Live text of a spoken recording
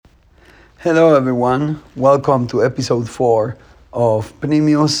Hello everyone, welcome to episode 4 of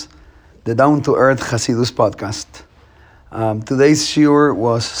Pnimius, the Down-to-Earth Hasidus podcast. Today's shiur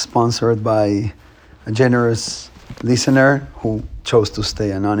was sponsored by a generous listener who chose to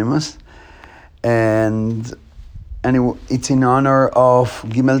stay anonymous, and it's in honor of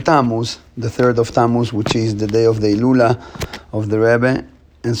Gimel Tammuz, the 3rd of Tammuz, which is the day of the Ilula of the Rebbe.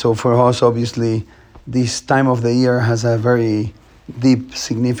 And so for us, obviously, this time of the year has a very deep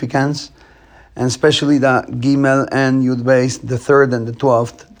significance. And especially that Gimel and Yud Beis, the 3rd and the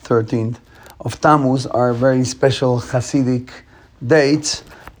 12th, 13th of Tammuz, are very special Chassidic dates.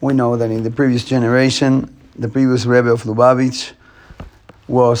 We know that in the previous generation, the previous Rebbe of Lubavitch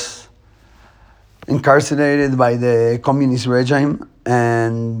was incarcerated by the communist regime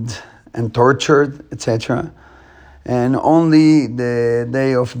and tortured, etc. And only the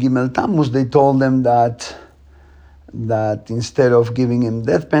day of Gimel Tammuz, they told them that instead of giving him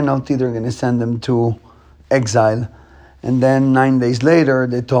death penalty, they're going to send him to exile. And then 9 days later,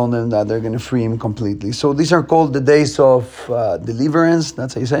 they told him that they're going to free him completely. So these are called the days of deliverance,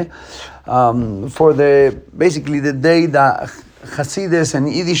 that's how you say, for basically the day that Hasidus and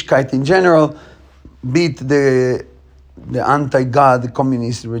Yiddishkeit in general beat the anti-God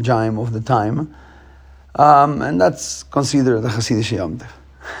communist regime of the time. And that's considered the Hasidic Yom Tov.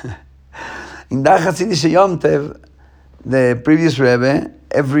 In that Hasidic Yom Tov, the previous Rebbe,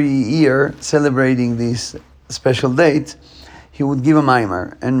 every year celebrating this special date, he would give a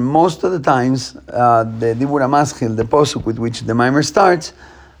mimer. And most of the times, the Dibur HaMaschil, the passuk with which the mimer starts,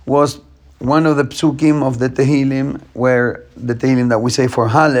 was one of the psukim of the Tehilim, where the Tehilim that we say for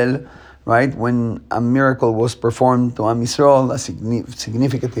Hallel, right, when a miracle was performed to Am Yisrael, a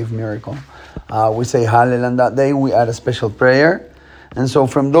significant miracle. We say Hallel, and that day we add a special prayer. And so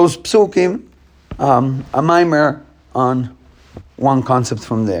from those psukim, a mimer on one concept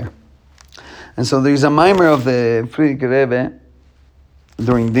from there. And so there is a mimer of the Friedrich Rebbe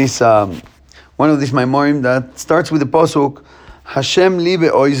during this, one of these Maimorim that starts with the passuk, Hashem li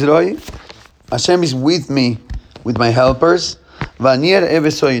be'oizroi, Hashem is with me, with my helpers, v'ani er'eh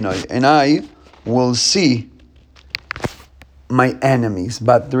besoinoi, and I will see my enemies.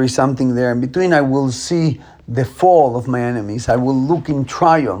 But there is something there in between. I will see the fall of my enemies. I will look in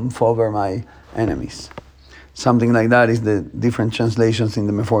triumph over my enemies. Something like that is the different translations in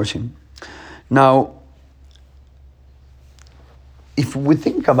the Meforshim. Now, if we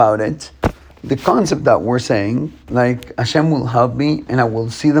think about it, the concept that we're saying, like Hashem will help me and I will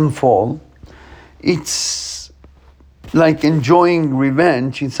see them fall, it's like enjoying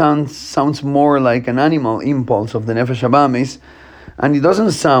revenge. It sounds more like an animal impulse of the Nefesh Habamis, and it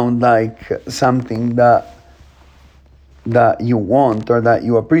doesn't sound like something that you want or that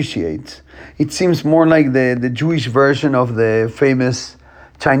you appreciate. It seems more like the Jewish version of the famous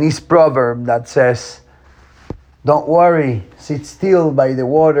Chinese proverb that says, don't worry, sit still by the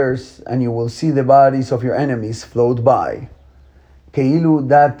waters and you will see the bodies of your enemies float by. Keilu,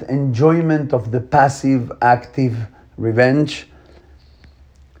 that enjoyment of the passive, active revenge,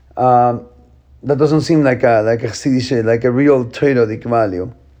 that doesn't seem like a real Toradic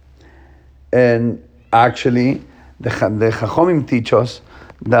value. And actually, the Chachomim teach us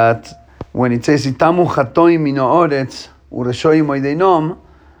that when it says Itamu chatoim mino oretz ureshoim oideinom,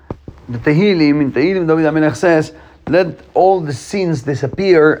 the Tehilim, in Tehilim, David HaMelech says, let all the sins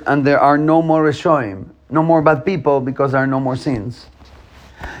disappear and there are no more reshoim, no more bad people because there are no more sins.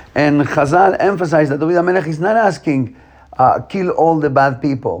 And Chazal emphasized that David HaMelech is not asking, kill all the bad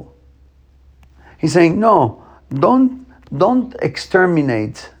people. He's saying, no, don't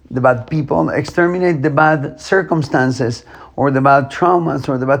exterminate the bad people, exterminate the bad circumstances or the bad traumas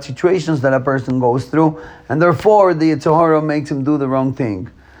or the bad situations that a person goes through, and therefore the Yetzer Hara makes him do the wrong thing.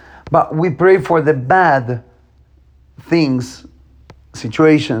 But we pray for the bad things,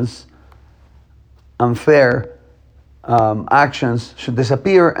 situations, unfair actions should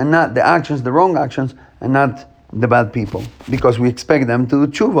disappear, and not the actions, the wrong actions, and not the bad people, because we expect them to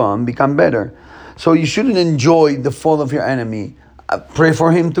do tshuva and become better. So you shouldn't enjoy the fall of your enemy. Pray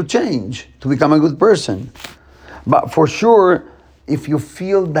for him to change, to become a good person. But for sure, if you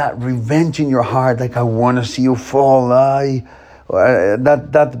feel that revenge in your heart, like I want to see you fall,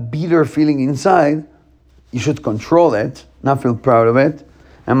 that bitter feeling inside, you should control it, not feel proud of it,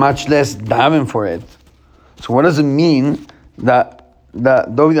 and much less daven for it. So what does it mean that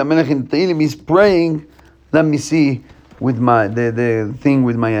David HaMelech in Tehilim is praying, let me see with the thing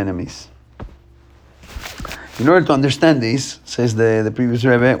with my enemies? In order to understand this, says the previous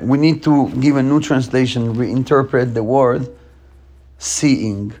Rebbe, we need to give a new translation, reinterpret the word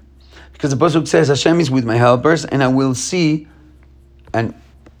seeing. Because the passuk says, Hashem is with my helpers, and I will see, and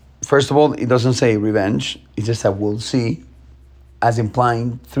first of all, it doesn't say revenge. It just said we'll see, as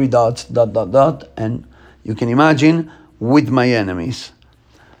implying 3 dots, ... and you can imagine, with my enemies.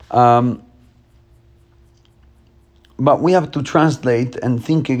 But we have to translate and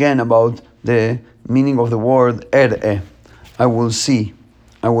think again about the meaning of the word er'e. I will see,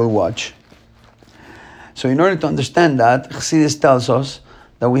 I will watch. So in order to understand that, Chassidus tells us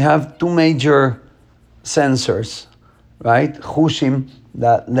that we have 2 major sensors, right? Chushim,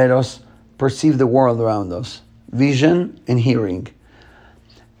 that let us perceive the world around us. Vision and hearing.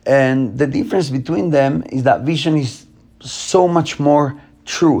 And the difference between them is that vision is so much more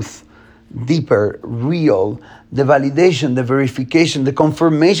truth, deeper, real. The validation, the verification, the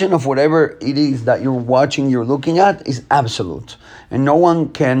confirmation of whatever it is that you're watching, you're looking at, is absolute. And no one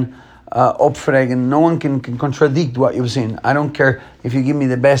can opfreg, and no one can contradict what you've seen. I don't care if you give me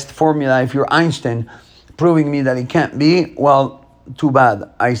the best formula, if you're Einstein proving me that it can't be, well, too bad,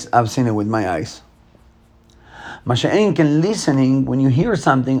 I've seen it with my eyes. Masha'en can listening, when you hear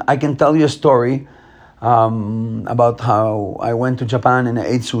something, I can tell you a story about how I went to Japan and I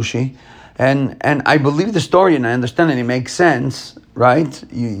ate sushi, and I believe the story and I understand and it makes sense, right?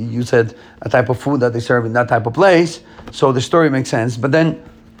 You said a type of food that they serve in that type of place, so the story makes sense, but then,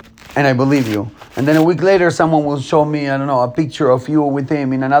 and I believe you. And then a week later, someone will show me, I don't know, a picture of you with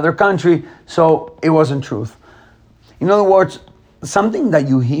him in another country, so it wasn't truth. In other words, something that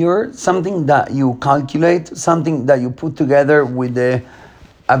you hear, something that you calculate, something that you put together with the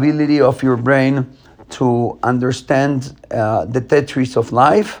ability of your brain to understand the Tetris of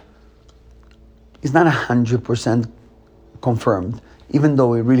life, is not 100% confirmed, even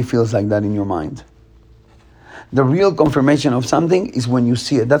though it really feels like that in your mind. The real confirmation of something is when you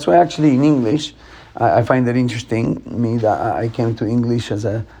see it. That's why actually in English, I find it interesting, me that I came to English as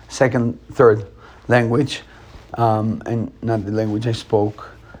a second, third language, and not the language I spoke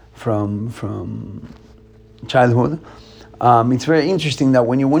from childhood. It's very interesting that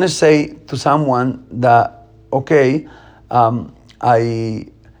when you want to say to someone that, okay,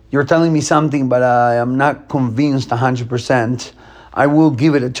 you're telling me something, but I am not convinced 100%. I will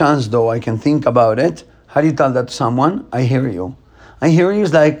give it a chance though, I can think about it. How do you tell that to someone? I hear you. I hear you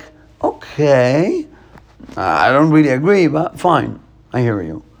is like, okay, I don't really agree, but fine, I hear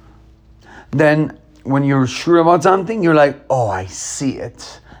you. Then when you're sure about something, you're like, oh, I see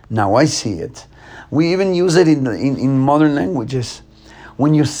it. Now I see it. We even use it in modern languages.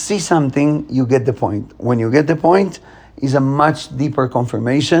 When you see something, you get the point. When you get the point, is a much deeper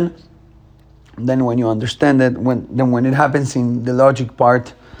confirmation than when you understand it, when it happens in the logic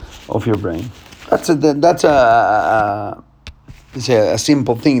part of your brain. That's a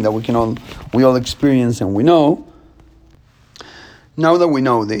simple thing that we all experience and we know. Now that we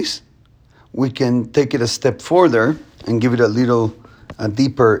know this, we can take it a step further and give it a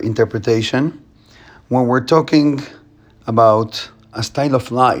deeper interpretation when we're talking about a style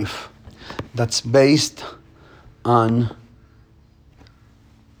of life that's based on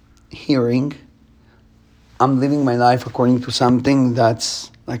hearing. I'm living my life according to something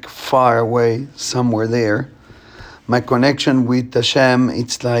that's like far away, somewhere there. My connection with Hashem,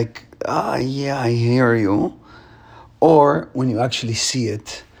 it's like, yeah, I hear you. Or when you actually see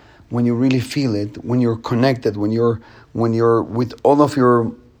it, when you really feel it, when you're connected, when you're with all of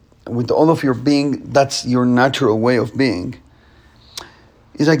your being, that's your natural way of being.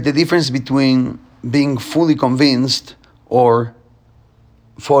 It's like the difference between being fully convinced or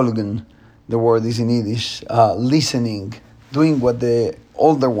folgen, the word is in Yiddish, listening, doing what the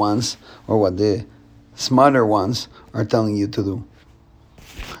older ones or what the smarter ones are telling you to do.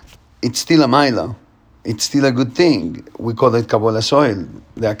 It's still a maila. It's still a good thing. We call it Kabbalah soil,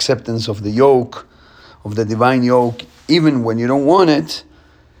 the acceptance of the yoke, of the divine yoke. Even when you don't want it,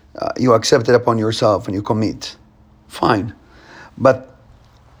 you accept it upon yourself and you commit. Fine. But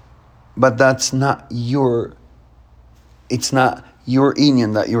that's not it's not your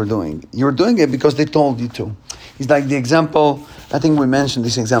inyan that you're doing. You're doing it because they told you to. It's like the example, I think we mentioned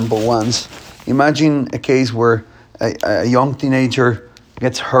this example once. Imagine a case where a young teenager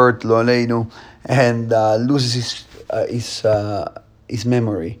gets hurt, lo aleinu, and loses his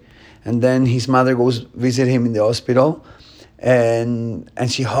memory. And then his mother goes visit him in the hospital, and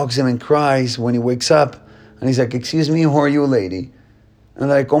she hugs him and cries when he wakes up. And he's like, excuse me, who are you, lady? And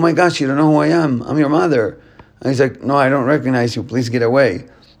like, oh my gosh, you don't know who I am. I'm your mother. And he's like, no, I don't recognize you. Please get away.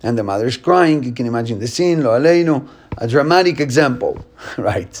 And the mother's crying. You can imagine the scene, lo aleinu, a dramatic example,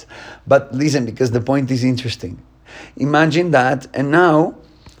 right? But listen, because the point is interesting. Imagine that, and now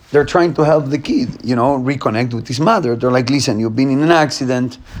they're trying to help the kid, reconnect with his mother. They're like, listen, you've been in an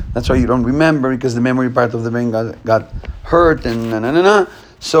accident. That's why you don't remember, because the memory part of the brain got hurt and .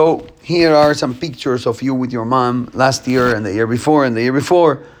 So here are some pictures of you with your mom last year and the year before and the year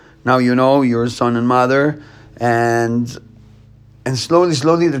before. Now you know your son and mother, and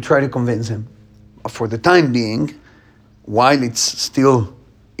slowly they try to convince him. For the time being, while it's still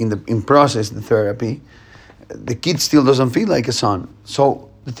in process, the therapy, the kid still doesn't feel like a son.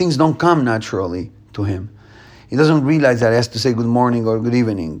 So the things don't come naturally to him. He doesn't realize that he has to say good morning or good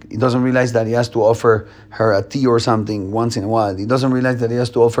evening. He doesn't realize that he has to offer her a tea or something once in a while. He doesn't realize that he has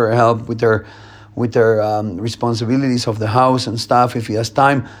to offer her help with her responsibilities of the house and stuff. If he has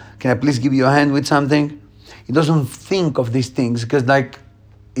time, can I please give you a hand with something? He doesn't think of these things because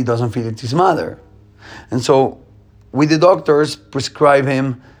he doesn't feel it's his mother. And so with the doctors prescribe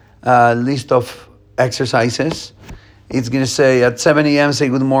him a list of exercises. It's going to say at 7 a.m. say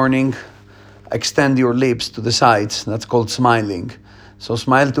good morning, extend your lips to the sides. That's called smiling. So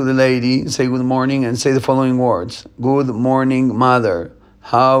smile to the lady, say good morning, and say the following words. Good morning, mother.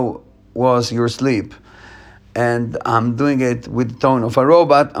 How was your sleep? And I'm doing it with the tone of a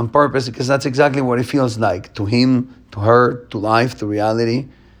robot on purpose because that's exactly what it feels like to him, to her, to life, to reality.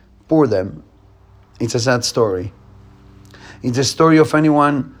 Poor them. It's a sad story. It's a story of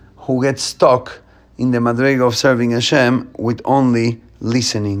anyone who gets stuck in the madrega of serving Hashem with only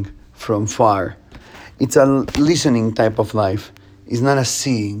listening from far. It's a listening type of life. It's not a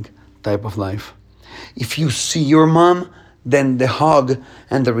seeing type of life. If you see your mom, then the hug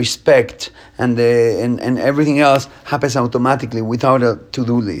and the respect and everything else happens automatically without a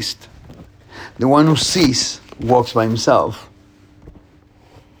to-do list. The one who sees walks by himself,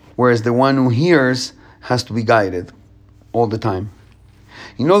 whereas the one who hears has to be guided all the time.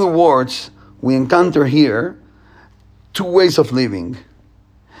 In other words, we encounter here two ways of living.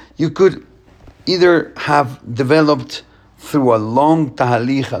 You could either have developed through a long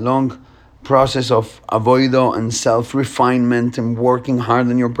tahalich, a long process of avoido and self-refinement and working hard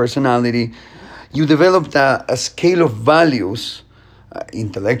on your personality. You developed a scale of values,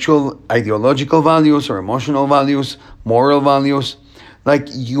 intellectual, ideological values or emotional values, moral values. Like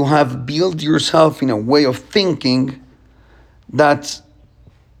you have built yourself in a way of thinking that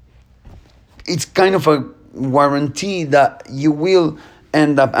it's kind of a guarantee that you will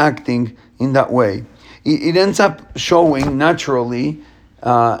end up acting in that way. It ends up showing naturally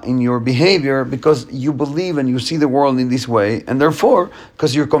in your behavior because you believe and you see the world in this way, and therefore,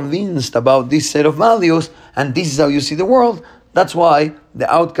 because you're convinced about this set of values and this is how you see the world, that's why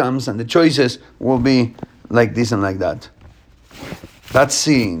the outcomes and the choices will be like this and like that. That's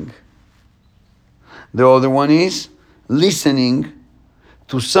seeing. The other one is listening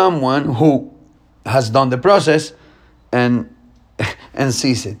to someone who has done the process and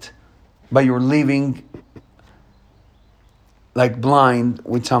sees it. But you're living like blind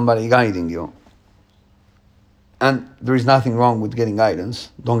with somebody guiding you. And there is nothing wrong with getting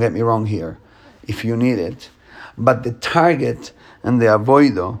guidance. Don't get me wrong here, if you need it. But the target and the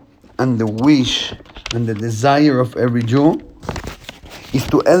avoido and the wish and the desire of every Jew is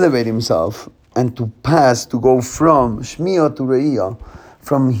to elevate himself and to pass, to go from shmiya to re'iyah,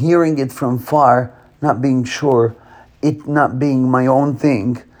 from hearing it from far, not being sure, it not being my own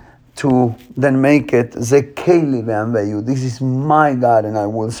thing, to then make it zekeli ve'anveyu. This is my God and I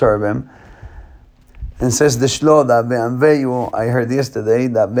will serve him. And says the shlo that ve'anveyu, I heard yesterday,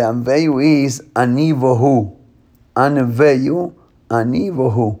 that ve'anveyu is anivohu. Anveyu,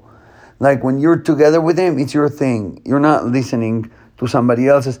 anivohu. Like when you're together with him, it's your thing. You're not listening to somebody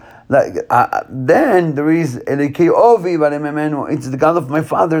else's. Like then there is Elikei Ovi Barememenu. It's the God of my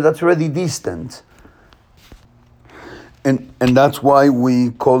father. That's already distant. And that's why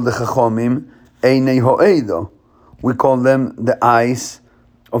we call the Chachomim Einei Ho'eido. We call them the eyes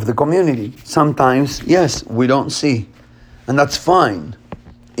of the community. Sometimes, yes, we don't see. And that's fine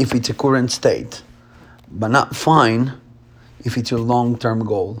if it's a current state. But not fine if it's your long-term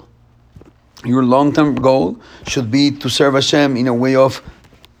goal. Your long-term goal should be to serve Hashem in a way of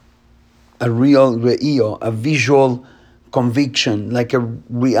a real re'iyah, a visual conviction, like a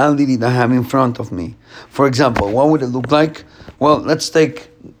reality that I have in front of me. For example, what would it look like? Well, let's take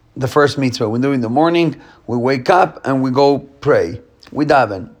the first mitzvah. We do in the morning, we wake up and we go pray. We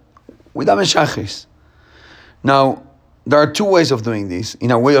daven shachris. Now, there are two ways of doing this.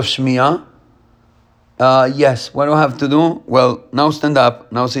 In a way of shmiyah, yes, what do I have to do? Well, now stand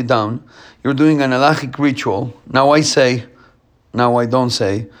up, now sit down. You're doing an halachic ritual. Now I say, now I don't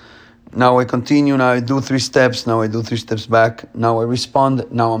say. Now I continue, now I do 3 steps, now I do 3 steps back. Now I respond,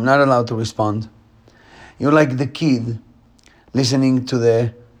 now I'm not allowed to respond. You're like the kid listening to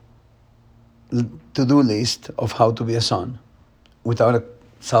the to-do list of how to be a son without a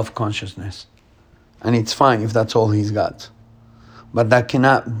self-consciousness. And it's fine if that's all he's got. but that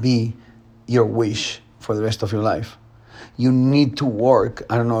cannot be your wish for the rest of your life. You need to work.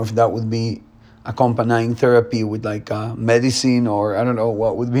 I don't know if that would be accompanying therapy with like medicine, or I don't know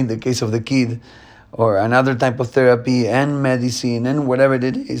what would be in the case of the kid, or another type of therapy and medicine and whatever it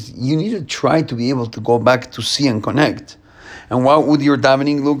is. You need to try to be able to go back to see and connect. And what would your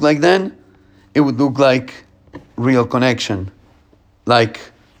davening look like then? It would look like real connection, like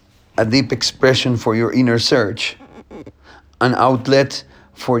a deep expression for your inner search, an outlet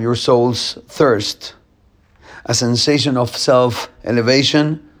for your soul's thirst, a sensation of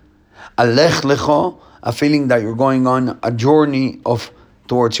self-elevation, a lech lecho, a feeling that you're going on a journey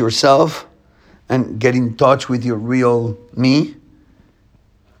towards yourself and get in touch with your real me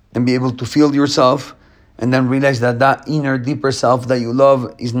and be able to feel yourself, and then realize that inner, deeper self that you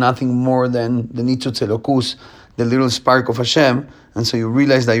love is nothing more than the nitzutz elokus, the little spark of Hashem, and so you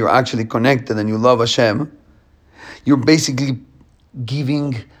realize that you're actually connected and you love Hashem. You're basically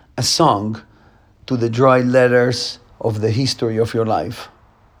giving a song to the dry letters of the history of your life.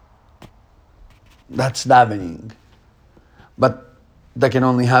 That's davening. But that can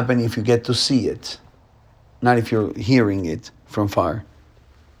only happen if you get to see it, not if you're hearing it from far.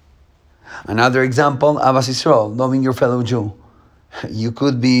 Another example, Avas Yisrael, loving your fellow Jew. You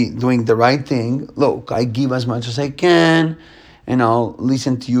could be doing the right thing. Look, I give as much as I can, and I'll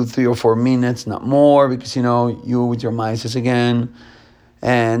listen to you 3 or 4 minutes, not more, because you with your mices again,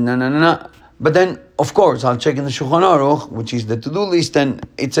 and no. But then, of course, I'll check in the Shulchan Aruch, which is the to-do list, and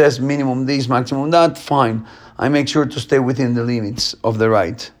it says minimum this, maximum that. Fine, I make sure to stay within the limits of the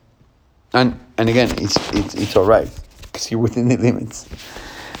right, and again, it's all right because you're within the limits.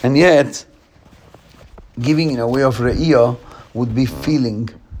 And yet, giving in a way of re'iyah would be feeling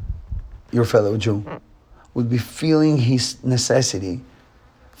your fellow Jew, would be feeling his necessity,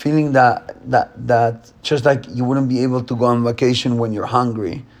 feeling that just like you wouldn't be able to go on vacation when you're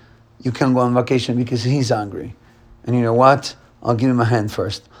hungry, you can go on vacation because he's hungry. And you know what? I'll give him a hand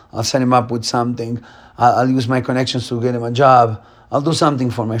first. I'll set him up with something. I'll use my connections to get him a job. I'll do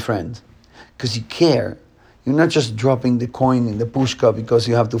something for my friend. Because you care. You're not just dropping the coin in the pushka because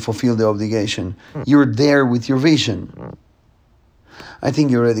you have to fulfill the obligation. You're there with your vision. I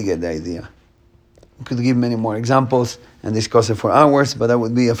think you already get the idea. We could give many more examples and discuss it for hours, but that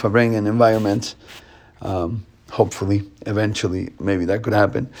would be a Fabrengen environment. Hopefully, eventually, maybe that could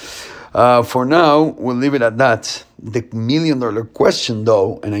happen. For now, we'll leave it at that. The $1 million question,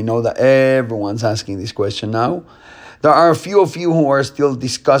 though, and I know that everyone's asking this question now, there are a few of you who are still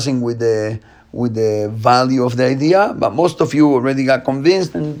discussing with the value of the idea, but most of you already got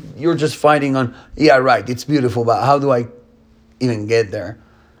convinced and you're just fighting on, yeah, right, it's beautiful, but how do I even get there?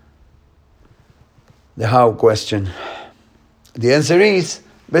 The how question. The answer is,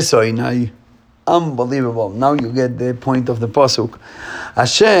 Besoinai. Unbelievable. Now you get the point of the passuk.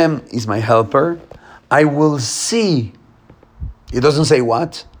 Hashem is my helper. I will see. It doesn't say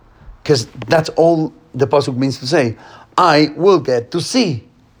what, because that's all the passuk means to say. I will get to see.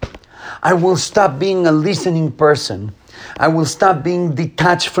 I will stop being a listening person. I will stop being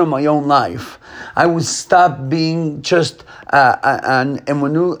detached from my own life. I will stop being just an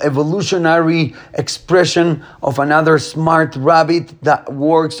evolutionary expression of another smart rabbit that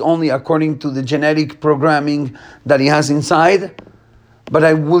works only according to the genetic programming that he has inside. But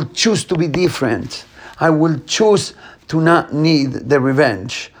I will choose to be different. I will choose to not need the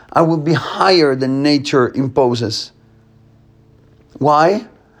revenge. I will be higher than nature imposes. Why?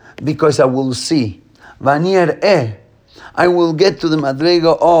 Because I will see. V'ani I will get to the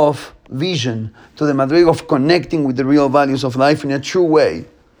madrega of vision, to the madrega of connecting with the real values of life in a true way.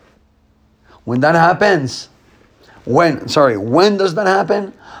 When that happens, when does that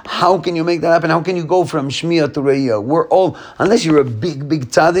happen? How can you make that happen? How can you go from Shmiya to Re'iyah? We're all, unless you're a big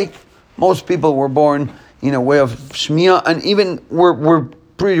tzaddik, most people were born in a way of Shmiya, and even we're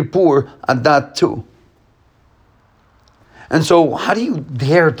pretty poor at that too. And so, how do you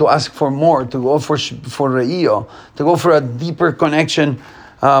dare to ask for more, to go for Re'iyah, to go for a deeper connection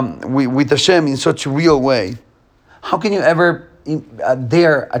with Hashem in such a real way? How can you ever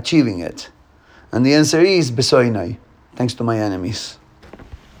dare achieving it? And the answer is, Besoinai, thanks to my enemies.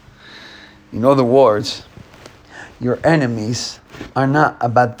 In other words, your enemies are not a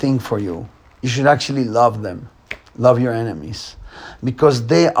bad thing for you. You should actually love them. Love your enemies. Because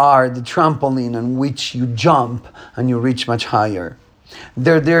they are the trampoline on which you jump and you reach much higher.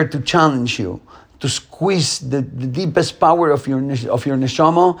 They're there to challenge you, to squeeze the deepest power of your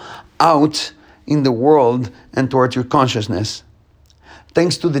neshama out in the world and towards your consciousness.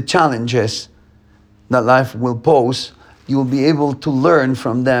 Thanks to the challenges that life will pose, you will be able to learn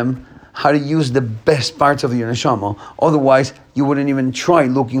from them how to use the best parts of your neshama. Otherwise, you wouldn't even try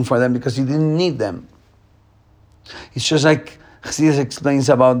looking for them because you didn't need them. It's just like Chassidic explains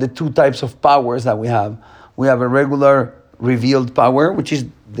about the two types of powers that we have. We have a regular revealed power, which is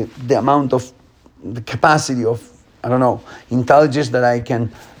the amount of, the capacity of, intelligence that I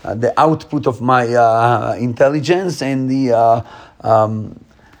can, the output of my intelligence, and the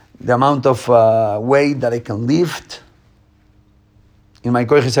amount of weight that I can lift. In my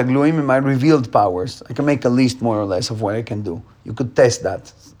koiches hagluim, in my revealed powers, I can make a list more or less of what I can do. You could test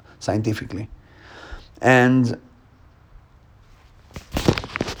that scientifically. And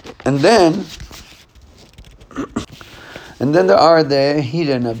then there are the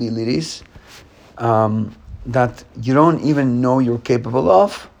hidden abilities that you don't even know you're capable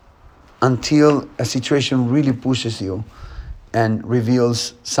of until a situation really pushes you and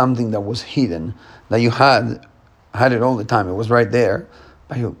reveals something that was hidden, that you had it all the time. It was right there,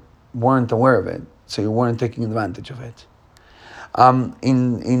 but you weren't aware of it, so you weren't taking advantage of it.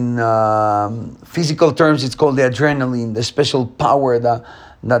 In physical terms, it's called the adrenaline, the special power that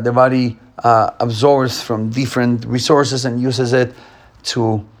the body absorbs from different resources and uses it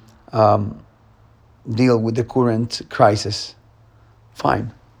to deal with the current crisis.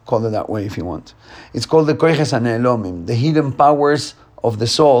 Fine, call it that way if you want. It's called the koiches hane'elomim, the hidden powers of the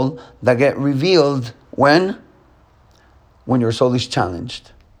soul that get revealed when your soul is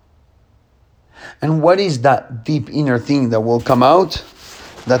challenged. And what is that deep inner thing that will come out?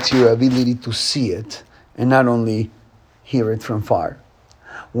 That's your ability to see it and not only hear it from far.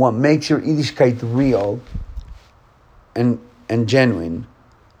 What makes your Yiddishkeit real and genuine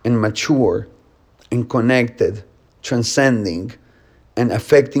and mature and connected, transcending and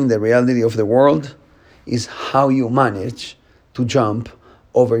affecting the reality of the world is how you manage to jump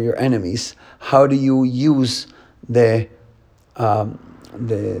over your enemies. How do you use the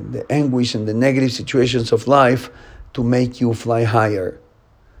anguish and the negative situations of life to make you fly higher?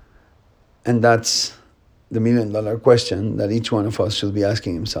 And that's the $1 million question that each one of us should be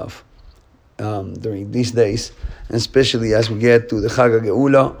asking himself during these days, and especially as we get to the Chag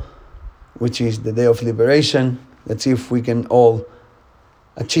HaGeula, which is the day of liberation. Let's see if we can all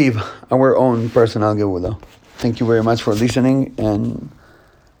achieve our own personal Geula. Thank you very much for listening, and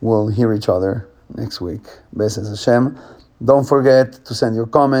we'll hear each other next week. B'ezras Hashem. Don't forget to send your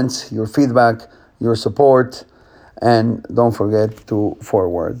comments, your feedback, your support, and don't forget to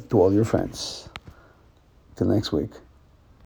forward to all your friends. Till next week.